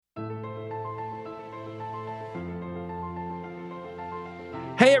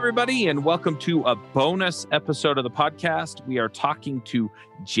Hey, everybody, and welcome to a bonus episode of the podcast. We are talking to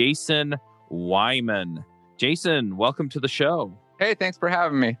Jason Weimann. Jason, welcome to the show. Hey, thanks for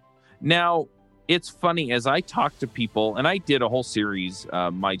having me. Now, it's funny, as I talk to people, and I did a whole series,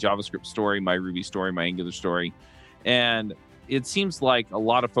 my JavaScript story, my Ruby story, my Angular story, and it seems like a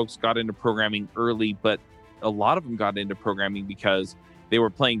lot of folks got into programming early, but a lot of them got into programming because they were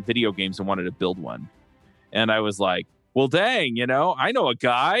playing video games and wanted to build one. And I was like, well, dang, I know a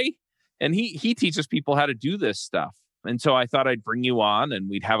guy, and he teaches people how to do this stuff. And so I thought I'd bring you on and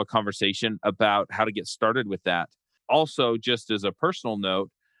we'd have a conversation about how to get started with that. Also, just as a personal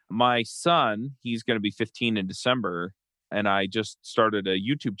note, my son, he's going to be 15 in December, and I just started a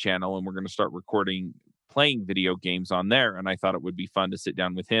YouTube channel, and we're going to start playing video games on there. And I thought it would be fun to sit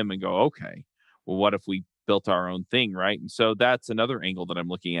down with him and go, okay, well, what if we built our own thing, right? And so that's another angle that I'm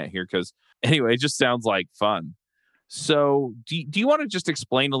looking at here, because anyway, it just sounds like fun. So do you want to just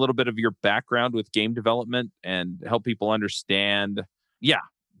explain a little bit of your background with game development and help people understand,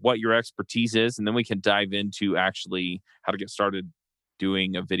 what your expertise is? And then we can dive into actually how to get started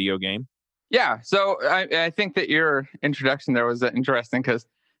doing a video game. Yeah. So I think that your introduction there was interesting, because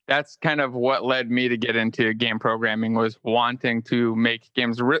that's kind of what led me to get into game programming, was wanting to make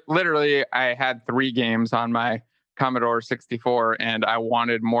games. Literally, I had 3 games on my Commodore 64, and I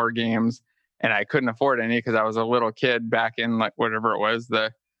wanted more games. And I couldn't afford any because I was a little kid back in whatever it was,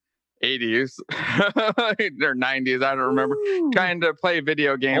 the 80s or 90s. I don't remember. Ooh. Trying to play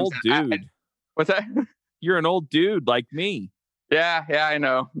video games. Old dude. What's that? You're an old dude like me. Yeah, I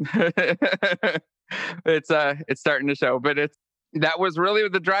know. It's starting to show, but that was really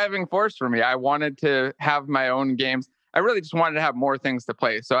the driving force for me. I wanted to have my own games. I really just wanted to have more things to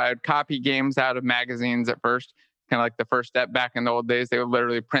play. So I would copy games out of magazines at first. Kind of like the first step back in the old days. They would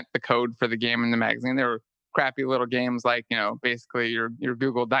literally print the code for the game in the magazine. They were crappy little games, like, basically your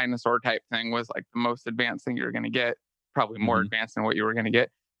Google dinosaur type thing was like the most advanced thing you were going to get, probably more advanced than what you were going to get.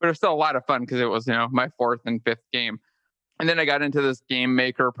 But it was still a lot of fun because it was, my 4th and 5th game. And then I got into this game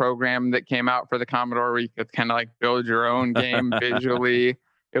maker program that came out for the Commodore, where you could kind of like build your own game visually.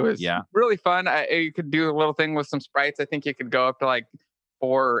 It was really fun. You could do a little thing with some sprites. I think you could go up to like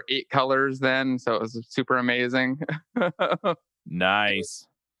 4 or 8 colors then. So it was super amazing. Nice.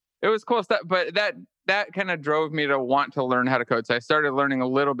 It was cool stuff. But that kind of drove me to want to learn how to code. So I started learning a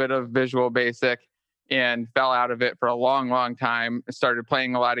little bit of Visual Basic and fell out of it for a long, long time. Started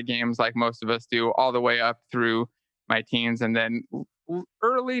playing a lot of games like most of us do, all the way up through my teens. And then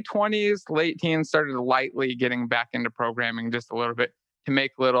early 20s, late teens, started lightly getting back into programming just a little bit to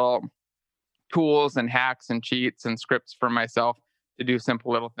make little tools and hacks and cheats and scripts for myself to do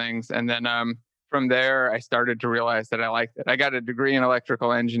simple little things. And then from there, I started to realize that I liked it. I got a degree in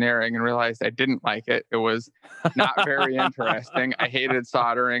electrical engineering and realized I didn't like it. It was not very interesting. I hated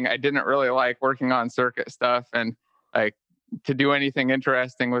soldering. I didn't really like working on circuit stuff. And to do anything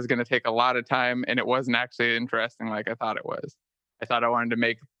interesting was going to take a lot of time. And it wasn't actually interesting like I thought it was. I thought I wanted to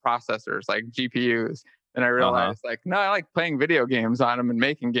make processors like GPUs. And I realized no, I like playing video games on them and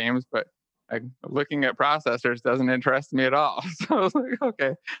making games, but looking at processors doesn't interest me at all. So I was like,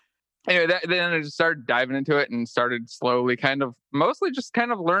 okay. Anyway, then I just started diving into it and started slowly mostly just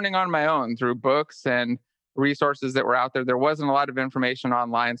learning on my own through books and resources that were out there. There wasn't a lot of information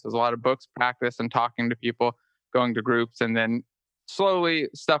online. So there's a lot of books, practice, and talking to people, going to groups. And then slowly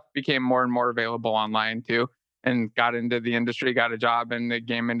stuff became more and more available online too, and got into the industry, got a job in the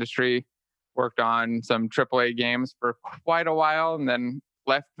game industry, worked on some AAA games for quite a while, and then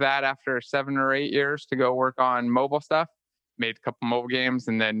left that after 7 or 8 years to go work on mobile stuff. Made a couple mobile games,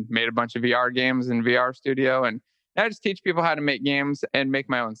 and then made a bunch of VR games in VR Studio. And I just teach people how to make games and make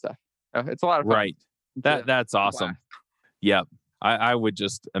my own stuff. It's a lot of fun. Right. That's awesome. Yep. I would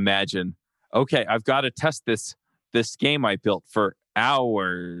just imagine, okay, I've got to test this game I built for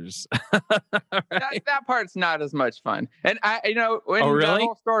hours. Right? That part's not as much fun. And in really? that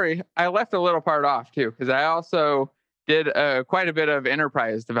whole story, I left a little part off too, because I also did quite a bit of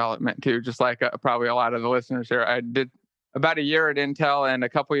enterprise development too, just like probably a lot of the listeners here. I did about a year at Intel and a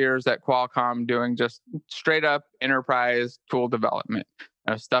couple years at Qualcomm doing just straight up enterprise tool development,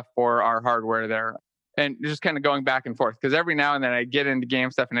 stuff for our hardware there. And just kind of going back and forth, because every now and then I get into game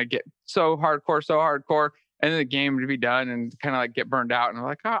stuff and I get so hardcore, and then the game to be done and kind of like get burned out. And I'm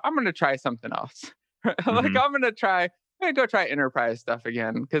like, I'm going to try something else. I'm going to go try enterprise stuff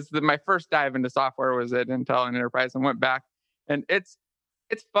again, because my first dive into software was at Intel and enterprise, and went back. And it's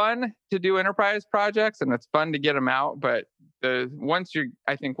fun to do enterprise projects and it's fun to get them out. But once you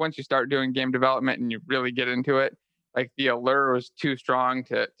start doing game development and you really get into it, like the allure was too strong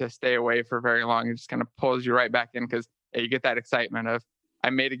to stay away for very long. It just kind of pulls you right back in, because you get that excitement of, I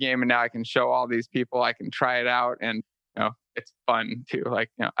made a game and now I can show all these people, I can try it out, and it's fun too.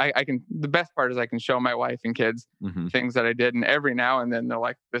 Like, I can, the best part is I can show my wife and kids things that I did, and every now and then they're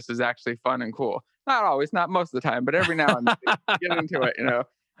like, this is actually fun and cool. Not always, not most of the time, but every now and then they get into it,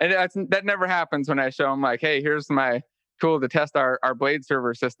 And that never happens when I show them, like, hey, here's my tool to test our blade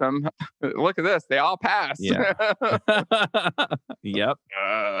server system. Look at this. They all pass. Yeah. Yep.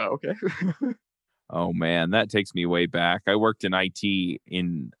 Okay. Oh man, that takes me way back. I worked in IT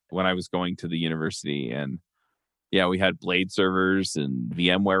when I was going to the university, and yeah, we had blade servers and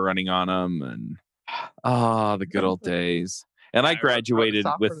VMware running on them, and the good old days. And I graduated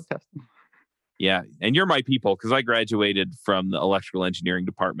with yeah, and you're my people, because I graduated from the electrical engineering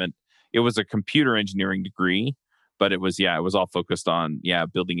department. It was a computer engineering degree, but it was all focused on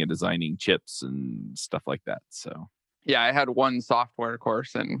building and designing chips and stuff like that. So yeah, I had one software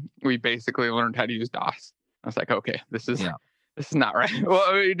course and we basically learned how to use DOS. I was like, okay, this is not right.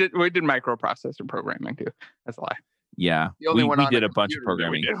 Well, we did microprocessor programming too. That's a lie. Yeah, we did a bunch of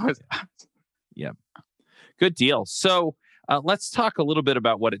programming. Yeah, good deal. So let's talk a little bit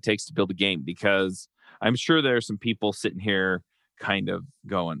about what it takes to build a game, because I'm sure there are some people sitting here kind of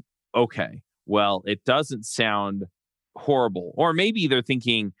going, okay, well, it doesn't sound horrible. Or maybe they're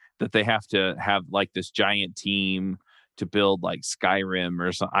thinking that they have to have like this giant team to build like Skyrim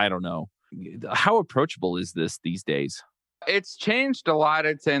or something. I don't know. How approachable is this these days? It's changed a lot,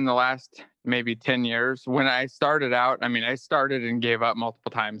 I'd say, in the last maybe 10 years. When I started out, I started and gave up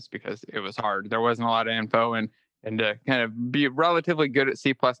multiple times because it was hard. There wasn't a lot of info, and to kind of be relatively good at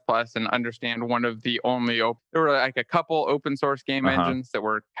C++ and understand one of the only there were like a couple open source game engines that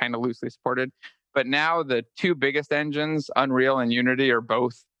were kind of loosely supported. But now the two biggest engines, Unreal and Unity, are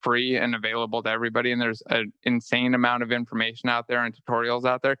both free and available to everybody. And there's an insane amount of information out there and tutorials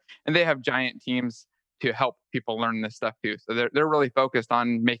out there. And they have giant teams to help people learn this stuff too. So they're really focused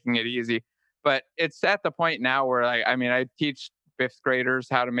on making it easy. But it's at the point now where I teach fifth graders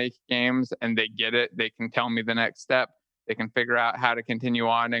how to make games, and they get it. They can tell me the next step. They can figure out how to continue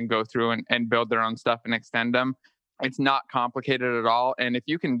on and go through and build their own stuff and extend them. It's not complicated at all. And if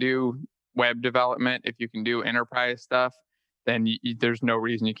you can do web development, if you can do enterprise stuff, then there's no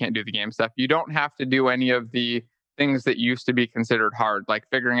reason you can't do the game stuff. You don't have to do any of the things that used to be considered hard, like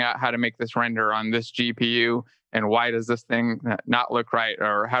figuring out how to make this render on this GPU, and why does this thing not look right,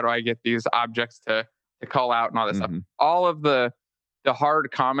 or how do I get these objects to call out and all this stuff. All of the hard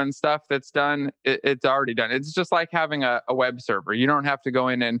common stuff that's done, it's already done. It's just like having a web server. You don't have to go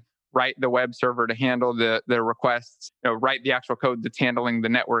in and write the web server to handle the requests, write the actual code that's handling the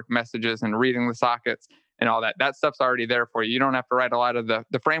network messages and reading the sockets and all that. That stuff's already there for you. You don't have to write a lot of the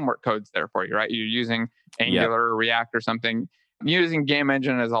framework codes there for you, right? You're using Angular or React or something. Using Game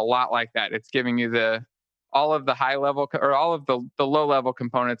Engine is a lot like that. It's giving you all of the high level or all of the low level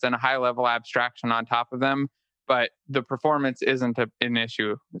components and a high level abstraction on top of them. But the performance isn't an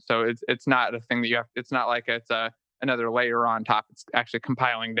issue. So it's not a thing that you have. It's not like it's another layer on top. It's actually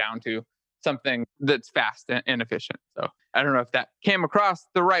compiling down to something that's fast and efficient. So I don't know if that came across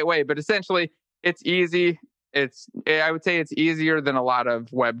the right way, but essentially it's easy. I would say it's easier than a lot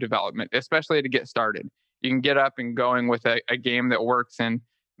of web development, especially to get started. You can get up and going with a game that works in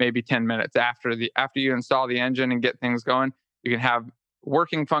maybe 10 minutes after you install the engine and get things going. You can have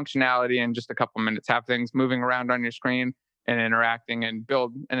working functionality in just a couple minutes, have things moving around on your screen and interacting, and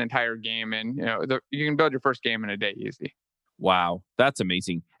build an entire game. And you can build your first game in a day easy. Wow, that's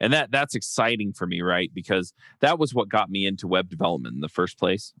amazing. And that's exciting for me, right? Because that was what got me into web development in the first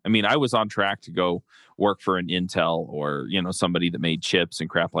place. I was on track to go work for an Intel or, somebody that made chips and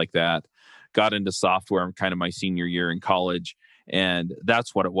crap like that. Got into software kind of my senior year in college. And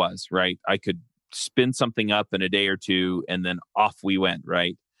that's what it was, right? I could spin something up in a day or two, and then off we went,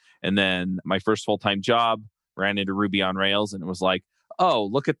 right? And then my first full-time job ran into Ruby on Rails, and it was like, oh,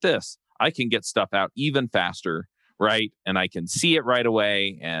 look at this. I can get stuff out even faster, right? And I can see it right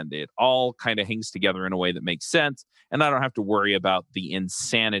away, and it all kind of hangs together in a way that makes sense. And I don't have to worry about the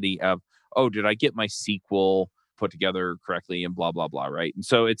insanity of, oh, did I get my SQL put together correctly and blah, blah, blah, right? And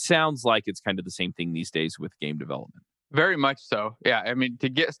so it sounds like it's kind of the same thing these days with game development. Very much so. Yeah. To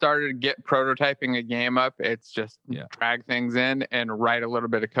get started, get prototyping a game up, it's just drag things in and write a little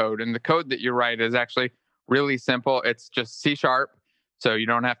bit of code. And the code that you write is actually really simple. It's just C#. So you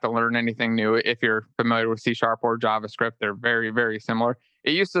don't have to learn anything new. If you're familiar with C# or JavaScript, they're very, very similar.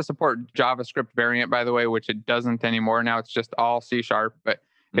 It used to support JavaScript variant, by the way, which it doesn't anymore. Now it's just all C#, but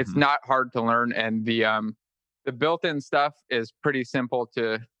it's not hard to learn. And the built-in stuff is pretty simple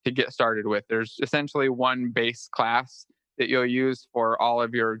to get started with. There's essentially one base class that you'll use for all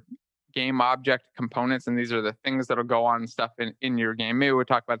of your game object components, and these are the things that'll go on stuff in your game. Maybe we'll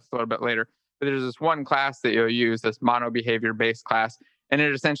talk about this a little bit later. But there's this one class that you'll use, this mono behavior based class, and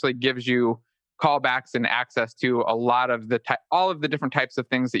it essentially gives you callbacks and access to a lot of all of the different types of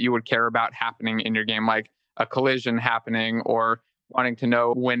things that you would care about happening in your game, like a collision happening, or wanting to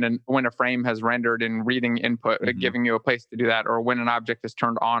know when a frame has rendered and reading input, giving you a place to do that, or when an object is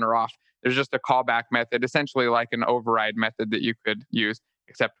turned on or off. There's just a callback method, essentially like an override method that you could use,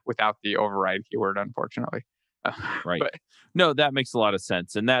 except without the override keyword, unfortunately. Right. But, no, that makes a lot of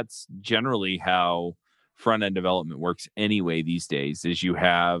sense. And that's generally how front-end development works anyway these days, is you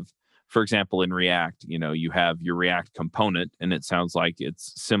have, for example, in React, you have your React component, and it sounds like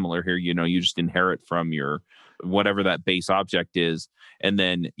it's similar here. You just inherit from your whatever that base object is. And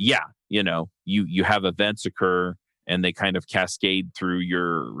then, you have events occur and they kind of cascade through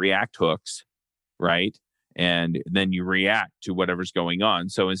your React hooks, right? And then you react to whatever's going on.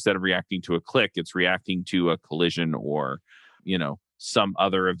 So instead of reacting to a click, it's reacting to a collision or, some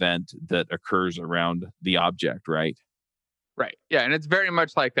other event that occurs around the object, right? Right. Yeah. And it's very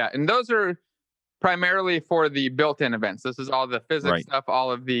much like that. And those are primarily for the built-in events. This is all the physics stuff,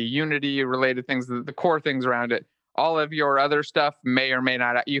 all of the Unity related things, the core things around it. All of your other stuff may or may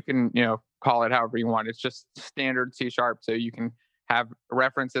not, you can, call it however you want. It's just standard C#. So you can have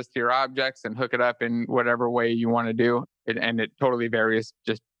references to your objects and hook it up in whatever way you want to do. And it totally varies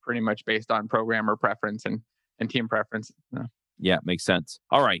just pretty much based on programmer preference and team preference. Yeah, makes sense.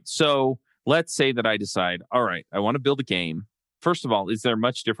 All right. So let's say that I decide, all right, I want to build a game. First of all, is there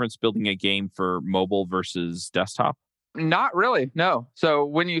much difference building a game for mobile versus desktop? Not really, no. So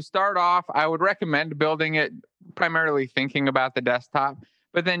when you start off, I would recommend building it primarily thinking about the desktop,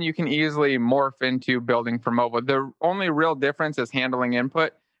 but then you can easily morph into building for mobile. The only real difference is handling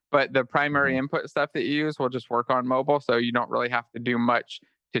input, but the primary input stuff that you use will just work on mobile, so you don't really have to do much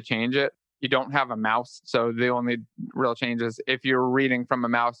to change it. You don't have a mouse, so the only real change is if you're reading from a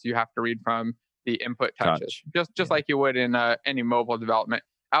mouse, you have to read from the input touches, just like you would in any mobile development.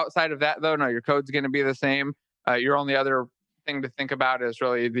 Outside of that, though, no, your code's going to be the same. Your only other thing to think about is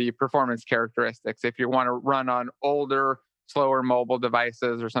really the performance characteristics. If you want to run on older, slower mobile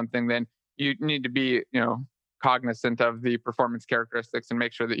devices or something, then you need to be, cognizant of the performance characteristics and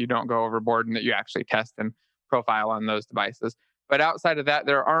make sure that you don't go overboard and that you actually test and profile on those devices. But outside of that,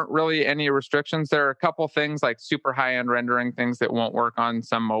 there aren't really any restrictions. There are a couple things like super high-end rendering things that won't work on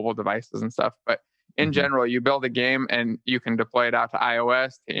some mobile devices and stuff. But in general, you build a game and you can deploy it out to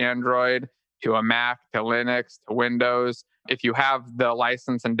iOS, to Android, to a Mac, to Linux, to Windows. If you have the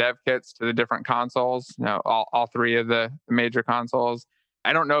license and dev kits to the different consoles, all three of the major consoles.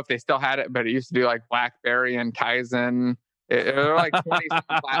 I don't know if they still had it, but it used to be like BlackBerry and Tizen. There are like 20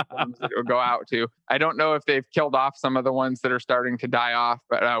 platforms that it would go out to. I don't know if they've killed off some of the ones that are starting to die off,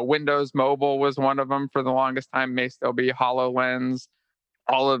 but Windows Mobile was one of them for the longest time, may still be. HoloLens.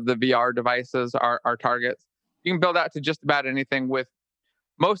 All of the VR devices are targets. You can build out to just about anything with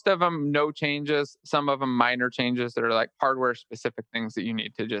most of them no changes, some of them minor changes that are like hardware specific things that you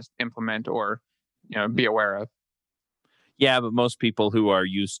need to just implement or be aware of. Yeah, but most people who are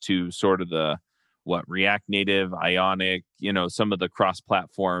used to sort of the React Native, Ionic, some of the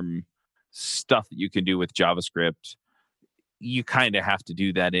cross-platform stuff that you can do with JavaScript, you kind of have to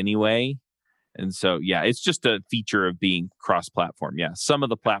do that anyway. And so, yeah, it's just a feature of being cross-platform. Yeah, some of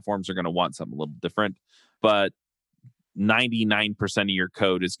the platforms are going to want something a little different, but 99% of your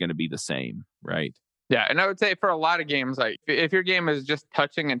code is going to be the same, right? Yeah, and I would say for a lot of games, like if your game is just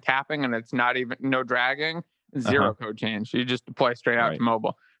touching and tapping and it's not even no dragging, zero code change. You just deploy straight out to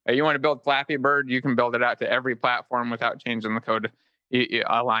mobile. You want to build Flappy Bird, you can build it out to every platform without changing the code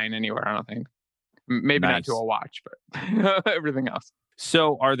a line anywhere, I don't think. Maybe not to a watch, but everything else.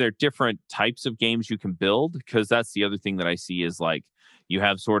 So are there different types of games you can build? Because that's the other thing that I see is like you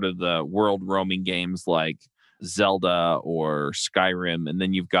have sort of the world roaming games like Zelda or Skyrim, and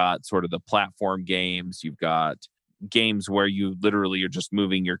then you've got sort of the platform games. You've got games where you literally are just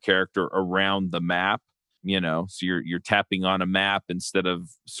moving your character around the map. So you're tapping on a map instead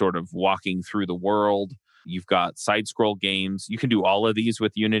of sort of walking through the world. You've got side scroll games. You can do all of these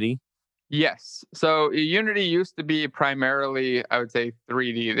with Unity. Yes. So Unity used to be primarily, I would say,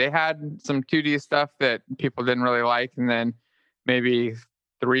 3D. They had some 2D stuff that people didn't really like. And then maybe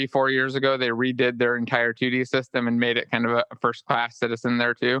 3-4 years ago, they redid their entire 2D system and made it kind of a first-class citizen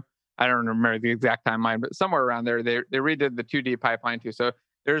there too. I don't remember the exact timeline, but somewhere around there, they redid the 2D pipeline too. So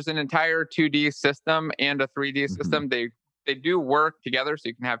there's an entire 2D system and a 3D system. They do work together, so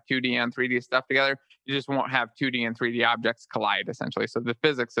you can have 2D and 3D stuff together. You just won't have 2D and 3D objects collide, essentially. So the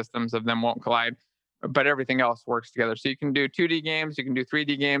physics systems of them won't collide. but everything else works together. So you can do 2D games, you can do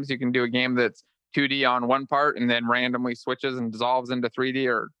 3D games, you can do a game that's 2D on one part and then randomly switches and dissolves into 3D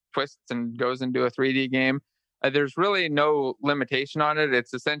or twists and goes into a 3D game. There's really no limitation on it.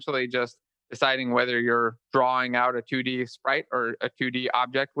 It's essentially just deciding whether you're drawing out a 2D sprite or a 2D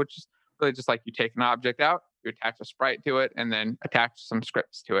object, which is really just like you take an object out, you attach a sprite to it, and then attach some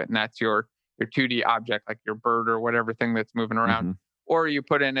scripts to it. And that's your 2D object, like your bird or whatever thing that's moving around. Mm-hmm. Or you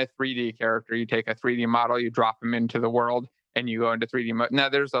put in a 3D character, you take a 3D model, you drop them into the world, and you go into 3D mode. Now,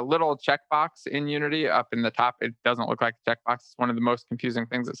 there's a little checkbox in Unity up in the top. It doesn't look like a checkbox. It's one of the most confusing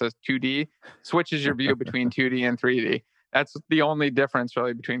things. It says 2D, switches your view between 2D and 3D. That's the only difference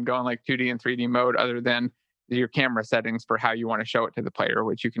really between going like 2D and 3D mode, other than your camera settings for how you want to show it to the player,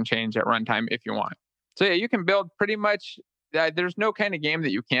 which you can change at runtime if you want. So yeah, you can build pretty much, there's no kind of game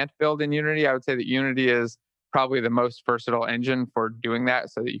that you can't build in Unity. I would say that Unity is probably the most versatile engine for doing that,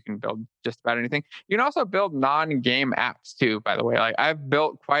 so that you can build just about anything. You can also build non-game apps too, by the way. Like I've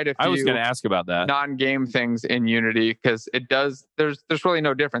built quite a few. I was going to ask about that. Non-game things in Unity, because it does, there's really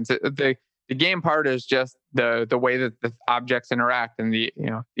no difference. The game part is just the way that the objects interact and the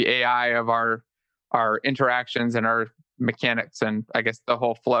AI of our interactions and our mechanics and I guess the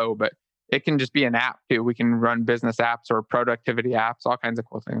whole flow. But it can just be an app too. We can run business apps or productivity apps, all kinds of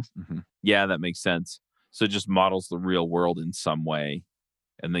cool things. Mm-hmm. Yeah, that makes sense. So it just models the real world in some way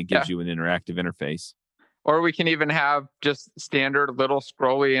and then gives you an interactive interface. Or we can even have just standard little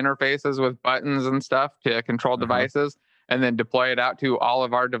scrolly interfaces with buttons and stuff to control devices, and then deploy it out to all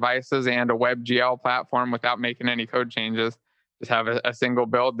of our devices and a WebGL platform without making any code changes. Just have a single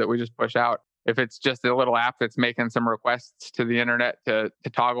build that we just push out. If it's just a little app that's making some requests to the internet to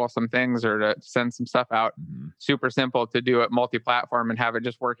toggle some things or to send some stuff out, super simple to do it multi-platform and have it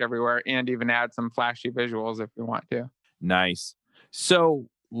just work everywhere, and even add some flashy visuals if we want to. Nice. So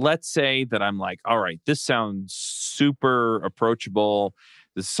let's say that I'm like, all right, this sounds super approachable.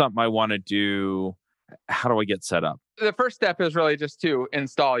 This is something I want to do. How do I get set up? The first step is really just to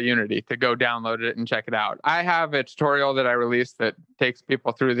install Unity, to go download it and check it out. I have a tutorial that I released that takes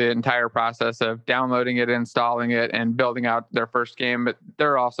people through the entire process of downloading it, installing it, and building out their first game. But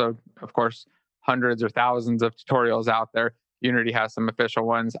there are also, of course, hundreds or thousands of tutorials out there. Unity has some official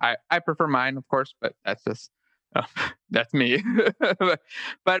ones. I prefer mine, of course, but that's just, that's me.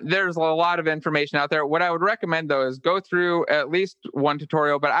 But there's a lot of information out there. What I would recommend, though, is go through at least one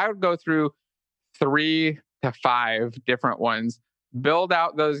tutorial, but I would go through 3 to 5 different ones, build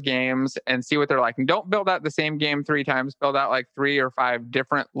out those games and see what they're like. And don't build out the same game 3 times, build out like 3 or 5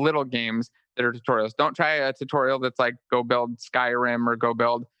 different little games that are tutorials. Don't try a tutorial that's like go build Skyrim or go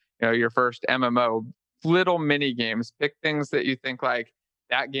build, your first MMO. Little mini games. Pick things that you think like,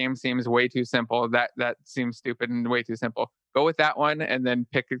 that game seems way too simple. That seems stupid and way too simple. Go with that one and then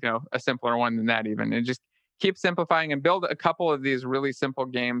pick, a simpler one than that even. And just keep simplifying and build a couple of these really simple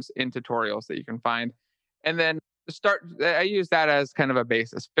games in tutorials that you can find. And then I use that as kind of a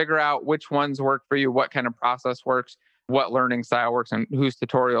basis. Figure out which ones work for you, what kind of process works, what learning style works, and whose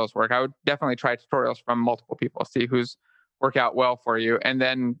tutorials work. I would definitely try tutorials from multiple people, see who's work out well for you, and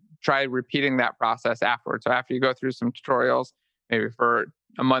then try repeating that process afterwards. So after you go through some tutorials, maybe for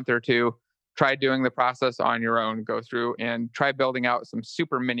a month or 2, try doing the process on your own. Go through and try building out some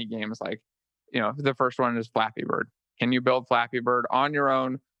super mini games. Like, the first one is Flappy Bird. Can you build Flappy Bird on your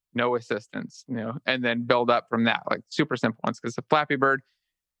own? No assistance, and then build up from that, like super simple ones. Because the Flappy Bird,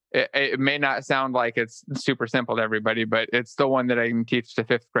 it may not sound like it's super simple to everybody, but it's the one that I can teach to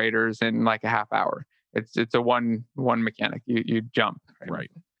 5th graders in like a half hour. It's a one mechanic. You jump. Right.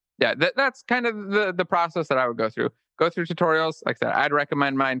 Yeah, that's kind of the process that I would go through. Go through tutorials. Like I said, I'd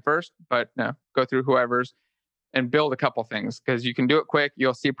recommend mine first, but no, go through whoever's and build a couple things, because you can do it quick.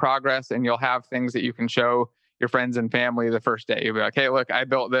 You'll see progress and you'll have things that you can show your friends and family the first day. You'll be like, hey, look, I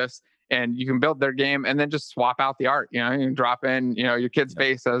built this, and you can build their game and then just swap out the art. You can drop in, your kid's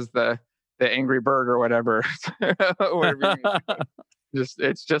face as the angry bird or whatever.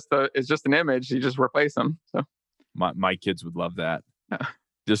 It's just an image. You just replace them. So my kids would love that.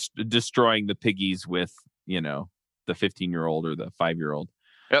 Just destroying the piggies with, the 15-year-old or the 5-year-old.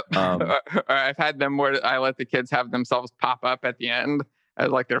 Yep. I've had them where I let the kids have themselves pop up at the end, as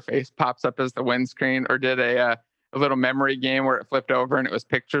like their face pops up as the windscreen, or did a little memory game where it flipped over and it was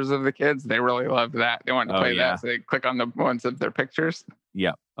pictures of the kids. They really loved that. They wanted to play that, so they click on the ones of their pictures.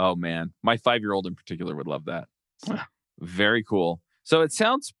 Yeah. Oh man, my 5-year-old in particular would love that. So, very cool. So it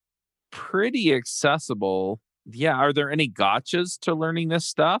sounds pretty accessible. Yeah. Are there any gotchas to learning this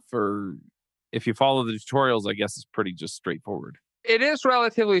stuff, or if you follow the tutorials, I guess it's pretty just straightforward? It is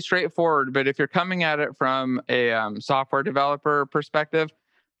relatively straightforward, but if you're coming at it from a software developer perspective,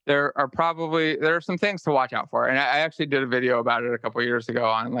 there are some things to watch out for. And I actually did a video about it a couple of years ago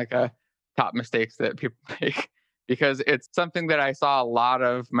on like a top mistakes that people make because it's something that I saw a lot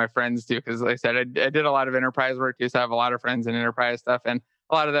of my friends do. Because like I said, I did a lot of enterprise work too, so I have a lot of friends in enterprise stuff, and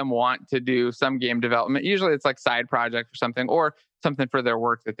a lot of them want to do some game development. Usually, it's like side project or something, or something for their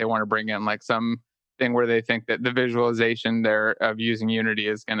work that they want to bring in, like some thing where they think that the visualization there of using Unity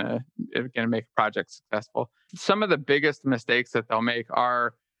is gonna make a project successful. Some of the biggest mistakes that they'll make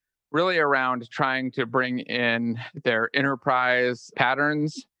are really around trying to bring in their enterprise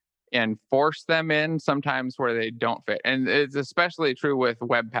patterns and force them in sometimes where they don't fit. And it's especially true with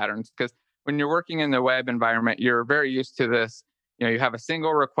web patterns because when you're working in the web environment, you're very used to this. You know, you have a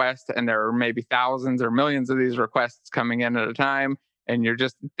single request and there are maybe thousands or millions of these requests coming in at a time. And you're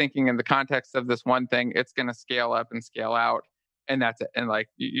just thinking in the context of this one thing, it's going to scale up and scale out. And that's it. And like,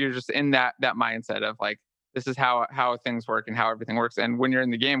 you're just in that mindset of like, this is how things work and how everything works. And when you're in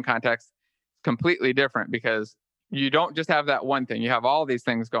the game context, it's completely different because you don't just have that one thing. You have all these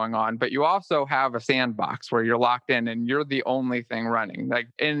things going on, but you also have a sandbox where you're locked in and you're the only thing running. Like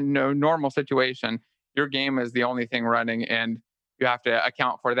in a normal situation, your game is the only thing running and you have to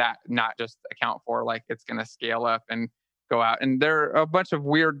account for that, not just account for like it's going to scale up and go out. And there are a bunch of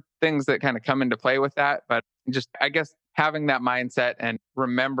weird things that kind of come into play with that. But just, I guess, having that mindset and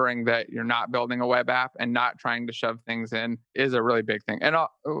remembering that you're not building a web app and not trying to shove things in is a really big thing. And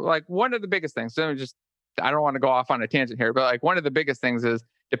like one of the biggest things, so just, I don't want to go off on a tangent here, but like one of the biggest things is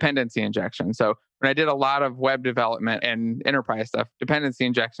dependency injection. So when I did a lot of web development and enterprise stuff, dependency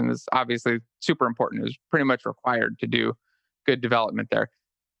injection is obviously super important. It was pretty much required to do good development there.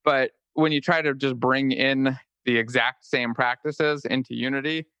 But when you try to just bring in the exact same practices into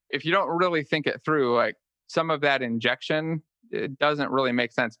Unity, if you don't really think it through, like some of that injection, it doesn't really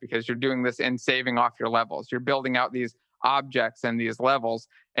make sense because you're doing this in saving off your levels. You're building out these objects and these levels.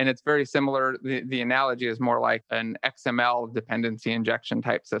 And it's very similar. The analogy is more like an XML dependency injection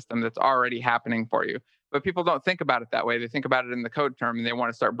type system that's already happening for you. But people don't think about it that way. They think about it in the code term and they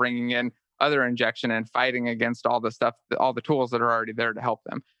want to start bringing in other injection and fighting against all the stuff, all the tools that are already there to help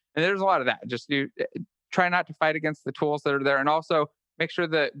them. And there's a lot of that. Just you try not to fight against the tools that are there. And also make sure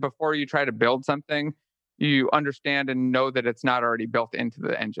that before you try to build something, you understand and know that it's not already built into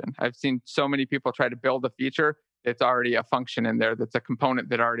the engine. I've seen so many people try to build a feature. It's already a function in there that's a component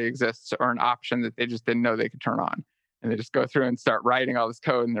that already exists or an option that they just didn't know they could turn on. And they just go through and start writing all this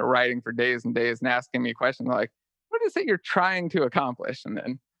code and they're writing for days and days and asking me questions like, what is it you're trying to accomplish? And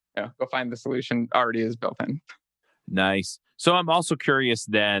then go find the solution already is built in. Nice. So I'm also curious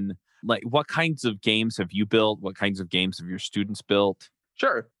then, like what kinds of games have you built? What kinds of games have your students built?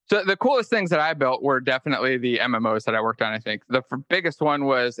 Sure. So the coolest things that I built were definitely the MMOs that I worked on, I think. The biggest one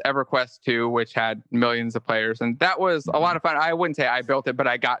was EverQuest 2, which had millions of players. And that was a lot of fun. I wouldn't say I built it, but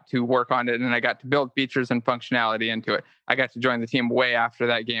I got to work on it and I got to build features and functionality into it. I got to join the team way after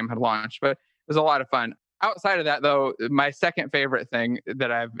that game had launched, but it was a lot of fun. Outside of that, though, my second favorite thing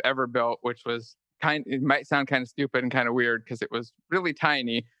that I've ever built, which was it might sound kind of stupid and kind of weird because it was really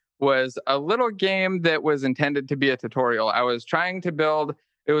tiny, was a little game that was intended to be a tutorial. I was trying to build,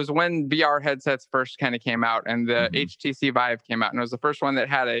 it was when VR headsets first kind of came out and the HTC Vive came out. And it was the first one that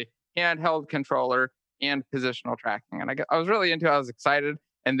had a handheld controller and positional tracking. And I was really into it. I was excited.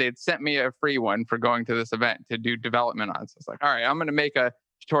 And they'd sent me a free one for going to this event to do development on. So I was like, all right, I'm going to make a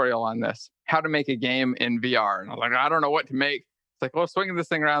tutorial on this, how to make a game in VR. And I was like, I don't know what to make. It's like, well, swinging this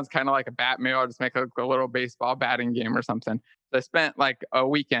thing around is kind of like a bat. Maybe I'll just make a little baseball batting game or something. So I spent like a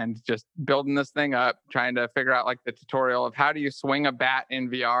weekend just building this thing up, trying to figure out like the tutorial of how do you swing a bat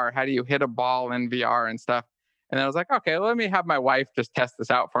in VR? How do you hit a ball in VR and stuff? And then I was like, okay, let me have my wife just test this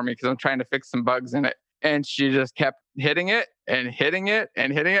out for me because I'm trying to fix some bugs in it. And she just kept hitting it and hitting it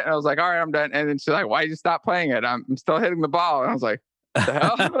and hitting it. And I was like, all right, I'm done. And then she's like, why'd you stop playing it? I'm still hitting the ball. And I was like, what the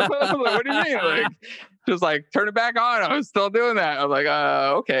hell? Like, what do you mean? Like, just like turn it back on. I was still doing that. I was like,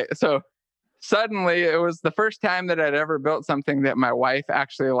 okay. So suddenly it was the first time that I'd ever built something that my wife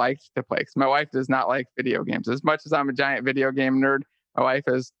actually liked to play. Because my wife does not like video games. As much as I'm a giant video game nerd, my wife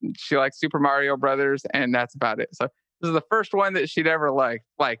she likes Super Mario Brothers, and that's about it. So this is the first one that she'd ever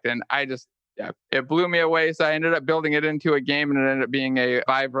liked. And I just, it blew me away. So I ended up building it into a game, and it ended up being a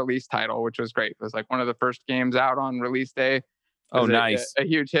Vive release title, which was great. It was like one of the first games out on release day. Oh, nice. A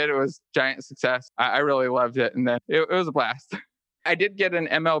huge hit. It was giant success. I really loved it. And then it was a blast. I did get an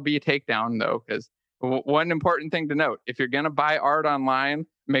MLB takedown, though, because one important thing to note, if you're going to buy art online,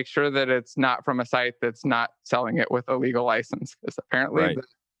 make sure that it's not from a site that's not selling it with a legal license. Because apparently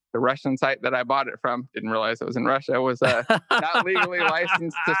the Russian site that I bought it from, didn't realize it was in Russia, was not legally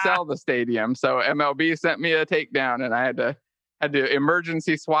licensed to sell the stadium. So MLB sent me a takedown and I had to had to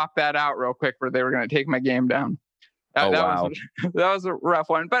emergency swap that out real quick where they were going to take my game down. That wow. that was a rough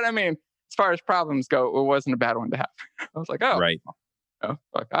one. But I mean, as far as problems go, it wasn't a bad one to have. I was like, Right.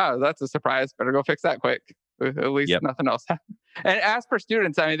 That's a surprise. Better go fix that quick. At least nothing else happened. And as for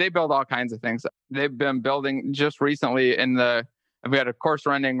students, I mean, they build all kinds of things. They've been building just recently I've got a course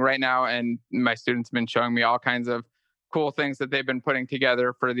running right now, and my students have been showing me all kinds of cool things that they've been putting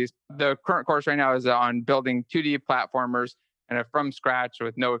together for these. The current course right now is on building 2D platformers and from scratch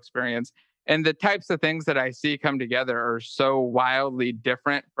with no experience. And the types of things that I see come together are so wildly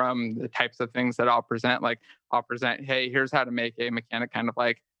different from the types of things that I'll present. Like I'll present, hey, here's how to make a mechanic kind of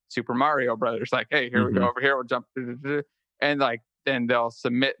like Super Mario Brothers. Like, hey, here we go over here. We'll jump. And like, then they'll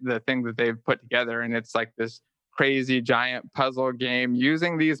submit the thing that they've put together. And it's like this crazy giant puzzle game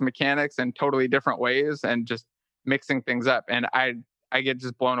using these mechanics in totally different ways and just mixing things up. And I get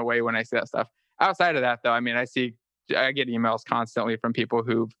just blown away when I see that stuff. Outside of that, though, I mean, I get emails constantly from people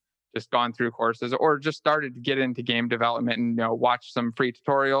who've just gone through courses or just started to get into game development and, watch some free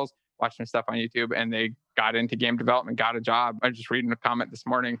tutorials, watch some stuff on YouTube, and they got into game development, got a job. I'm just reading a comment this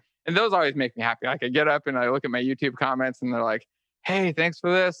morning, and those always make me happy. Like I get up and I look at my YouTube comments and they're like, hey, thanks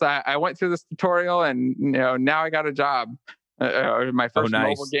for this. I went through this tutorial and, now I got a job. My first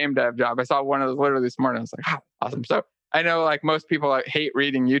mobile game dev job. I saw one of those literally this morning. I was like, awesome. So I know like most people hate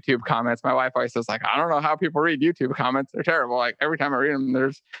reading YouTube comments. My wife always says like, I don't know how people read YouTube comments. They're terrible. Like every time I read them,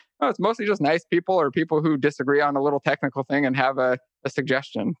 it's mostly just nice people or people who disagree on a little technical thing and have a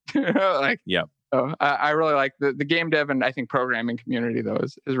suggestion. So I really like the game dev and I think programming community though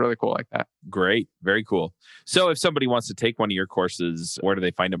is really cool like that. Great. Very cool. So if somebody wants to take one of your courses, where do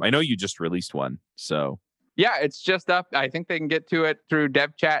they find them? I know you just released one. So yeah, it's just up. I think they can get to it through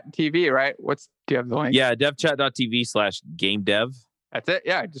DevChat TV, right? Do you have the link? Yeah, devchat.tv/gamedev. That's it.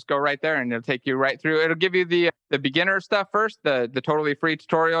 Yeah, just go right there and it'll take you right through. It'll give you the beginner stuff first, the totally free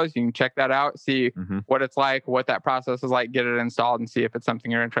tutorials. You can check that out, see what it's like, what that process is like, get it installed and see if it's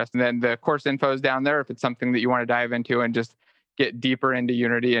something you're interested in. Then the course info is down there if it's something that you want to dive into and just get deeper into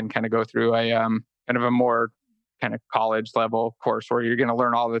Unity and kind of go through a kind of a more kind of college level course where you're going to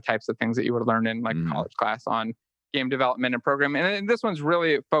learn all the types of things that you would learn in like a college class on game development and programming. And this one's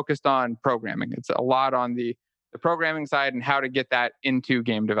really focused on programming. It's a lot on the programming side and how to get that into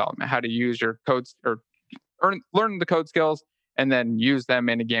game development, how to use your codes or learn the code skills and then use them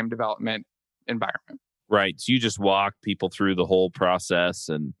in a game development environment. Right. So you just walk people through the whole process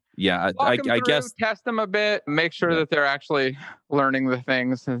and I guess test them a bit, make sure that they're actually learning the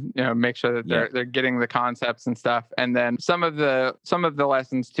things and, make sure that they're getting the concepts and stuff. And then some of the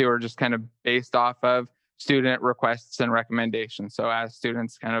lessons too are just kind of based off of student requests and recommendations. So as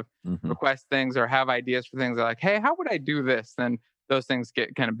students kind of request things or have ideas for things, they're like, hey, how would I do this? Then those things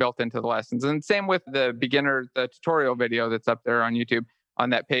get kind of built into the lessons. And same with the tutorial video that's up there on YouTube on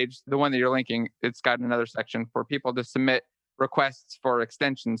that page, the one that you're linking, it's got another section for people to submit requests for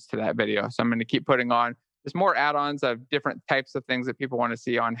extensions to that video. So I'm going to keep putting on just more add-ons of different types of things that people want to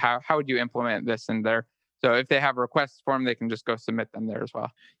see on how would you implement this in there. So if they have requests for them, they can just go submit them there as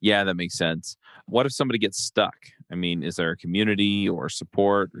well. Yeah, that makes sense. What if somebody gets stuck? I mean, is there a community or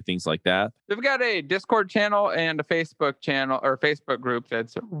support or things like that? We've got a Discord channel and a Facebook channel or Facebook group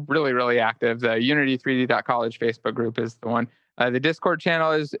that's really, really active. The Unity3D.college Facebook group is the one. The Discord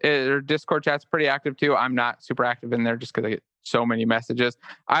channel Discord chat's pretty active too. I'm not super active in there just because I get so many messages.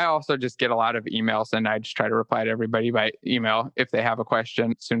 I also just get a lot of emails and I just try to reply to everybody by email if they have a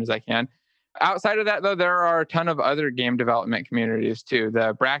question as soon as I can. Outside of that, though, there are a ton of other game development communities, too.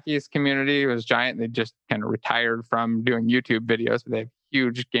 The Brackeys community was giant. They just kind of retired from doing YouTube videos, but they have a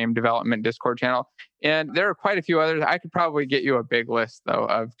huge game development Discord channel. And there are quite a few others. I could probably get you a big list, though,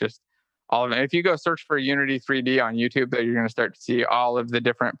 of just all of them. If you go search for Unity 3D on YouTube, though, you're going to start to see all of the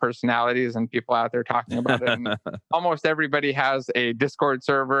different personalities and people out there talking about it. And almost everybody has a Discord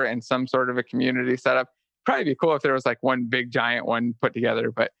server and some sort of a community setup. Probably be cool if there was like one big giant one put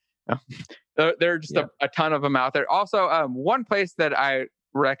together, but there are just a ton of them out there. Also, one place that I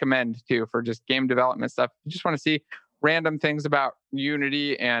recommend too for just game development stuff, you just want to see random things about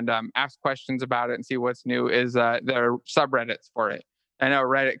Unity and ask questions about it and see what's new, is there are subreddits for it. I know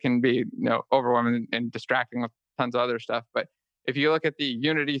Reddit can be overwhelming and distracting with tons of other stuff, but if you look at the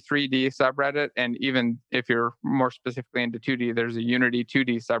Unity 3D subreddit, and even if you're more specifically into 2D, there's a Unity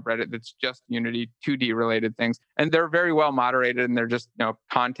 2D subreddit that's just Unity 2D related things. And they're very well moderated, and they're just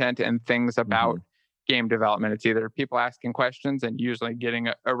content and things about game development. It's either people asking questions and usually getting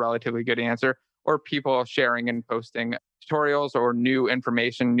a relatively good answer, or people sharing and posting tutorials or new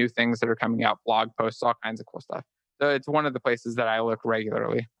information, new things that are coming out, blog posts, all kinds of cool stuff. So it's one of the places that I look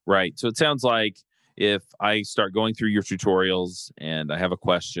regularly. Right. So it sounds like if I start going through your tutorials and I have a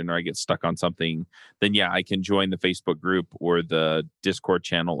question or I get stuck on something, then yeah, I can join the Facebook group or the Discord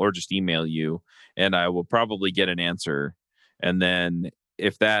channel or just email you, and I will probably get an answer. And then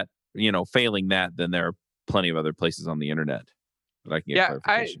if that, failing that, then there are plenty of other places on the internet that I can get Yeah, I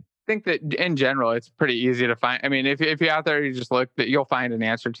clarification. think that in general, it's pretty easy to find. I mean, if you're out there, you just look, that you'll find an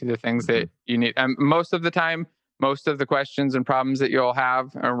answer to the things Mhm. that you need. Most of the time, most of the questions and problems that you'll have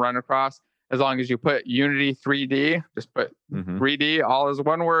or run across, as long as you put Unity 3D, just put Mhm. 3D all as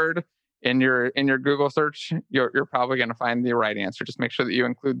one word in your Google search, you're probably going to find the right answer. Just make sure that you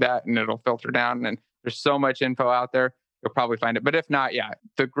include that, and it'll filter down. And there's so much info out there, you'll probably find it. But if not, yeah,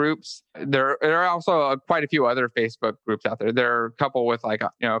 the groups, there are also quite a few other Facebook groups out there. There are a couple with like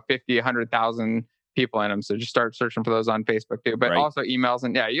 50, 100,000 people in them. So just start searching for those on Facebook too. But Right. also emails,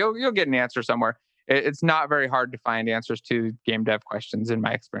 and yeah, you'll get an answer somewhere. It's not very hard to find answers to game dev questions in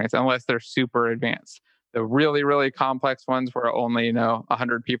my experience, unless they're super advanced. The really, really complex ones where only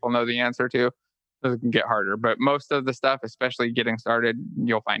 100 people know the answer to, those can get harder. But most of the stuff, especially getting started,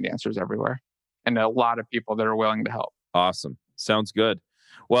 you'll find answers everywhere, and a lot of people that are willing to help. Awesome. Sounds good.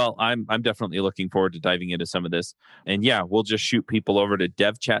 Well, I'm definitely looking forward to diving into some of this. And yeah, we'll just shoot people over to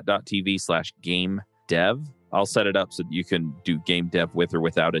devchat.tv/game dev. I'll set it up so that you can do game dev with or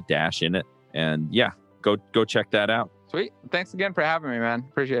without a dash in it. And yeah, go check that out. Sweet. Thanks again for having me, man.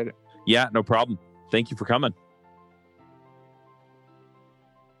 Appreciate it. Yeah, no problem. Thank you for coming.